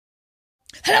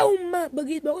Hello, my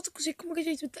buggies, but welcome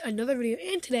with another video.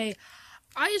 And today,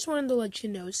 I just wanted to let you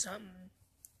know something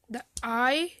that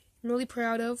I'm really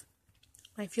proud of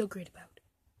and I feel great about.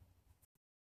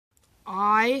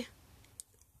 I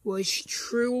was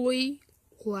truly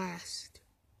last.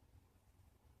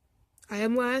 I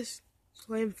am last,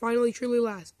 so I am finally truly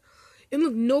last. And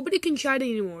look, nobody can chat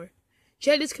anymore.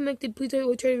 Chat disconnected. Please I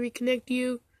will try to reconnect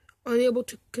you. Unable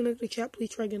to connect the chat. Please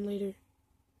try again later.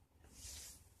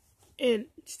 And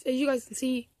as you guys can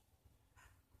see,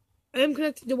 I am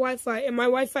connected to Wi-Fi, and my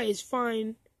Wi-Fi is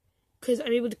fine because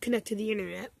I'm able to connect to the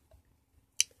internet.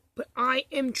 But I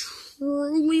am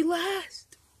truly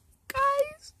last,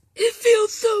 guys. It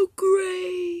feels so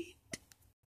great.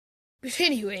 But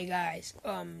anyway, guys,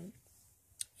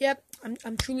 yep,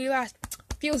 I'm truly last.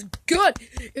 Feels good.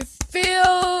 It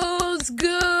feels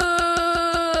good.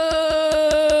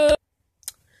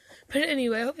 But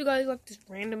anyway, I hope you guys like this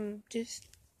random,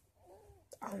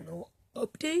 I don't know,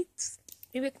 updates?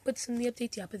 Maybe I can put this in the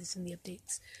updates. Yeah, I'll put this in the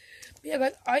updates. But yeah,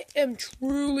 guys, I am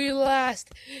truly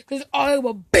last. Because I'm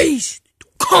a beast.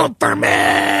 Conquer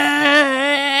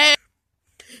me!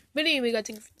 But anyway,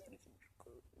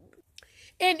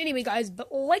 guys,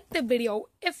 but like the video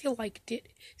if you liked it.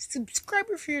 Subscribe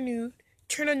if you're new.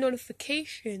 Turn on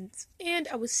notifications. And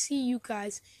I will see you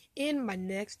guys in my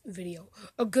next video.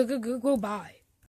 Goodbye.